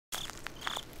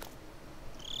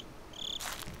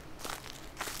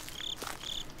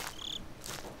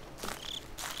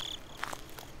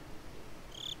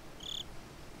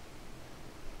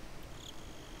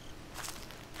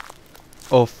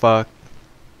Oh fuck.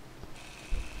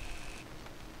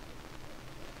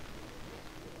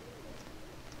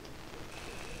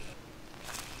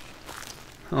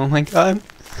 Oh my god.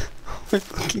 Oh my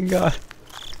fucking god.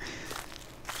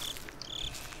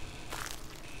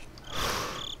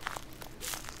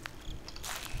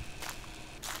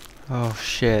 Oh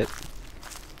shit.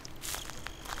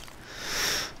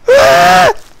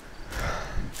 Ah!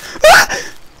 Ah!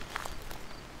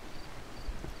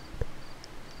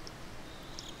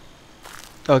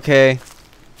 Okay.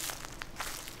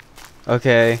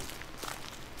 Okay.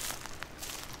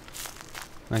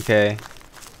 Okay.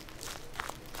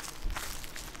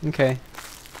 Okay.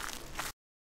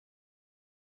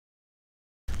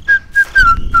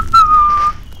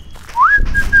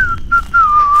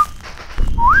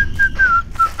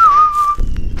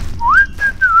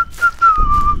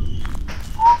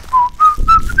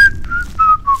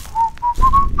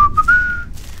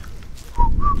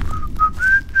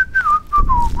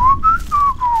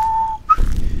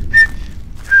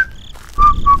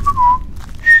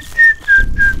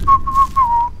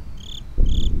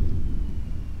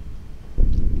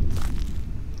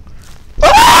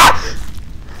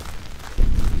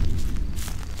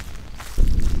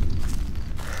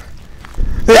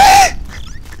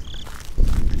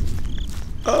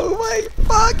 Oh my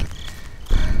fuck!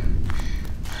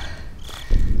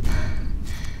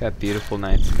 That beautiful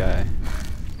night sky.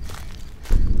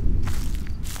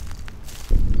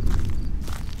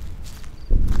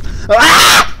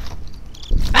 Ah!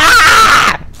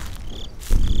 Ah!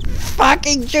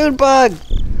 Fucking junebug!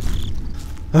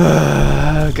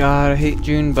 God, I hate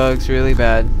junebugs really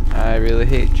bad. I really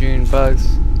hate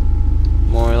junebugs.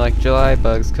 More like July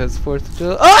bugs, cause 4th of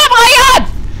July. Oh my god!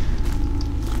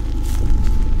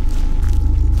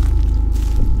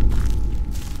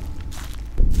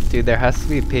 Dude, there has to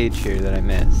be a page here that I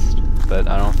missed, but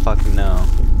I don't fucking know.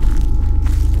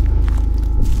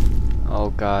 Oh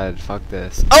god, fuck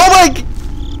this. Oh my g-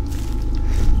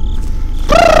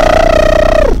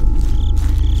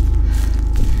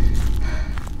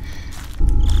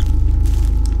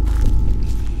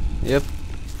 Yep.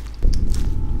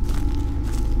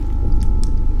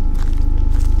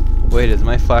 Wait, is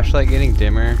my flashlight getting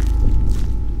dimmer?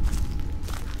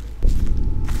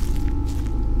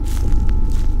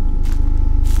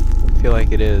 I feel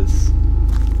like it is.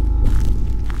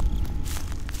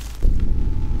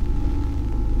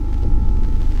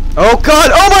 Oh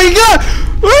god! Oh my god!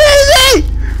 Where is he?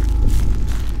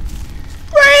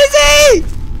 Where is he?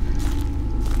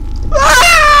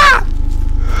 Ah!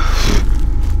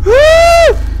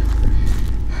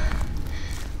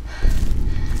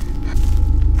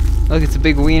 Look, it's a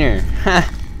big wiener.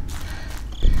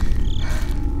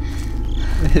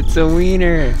 It's a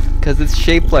wiener, cause it's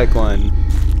shaped like one.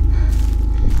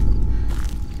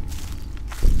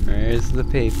 Where's the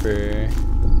paper?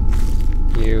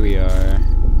 Here we are.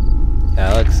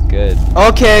 That looks good.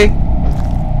 Okay!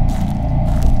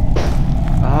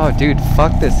 Oh, dude,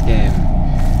 fuck this game.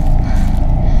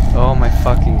 Oh my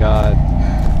fucking god.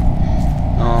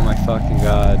 Oh my fucking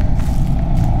god.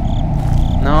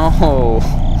 No!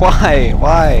 Why?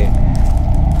 Why?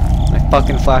 My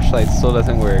fucking flashlight still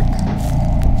doesn't work.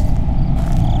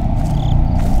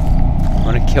 I'm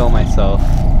gonna kill myself.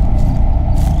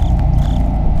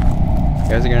 You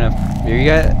guys are gonna. You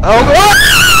guys. Oh!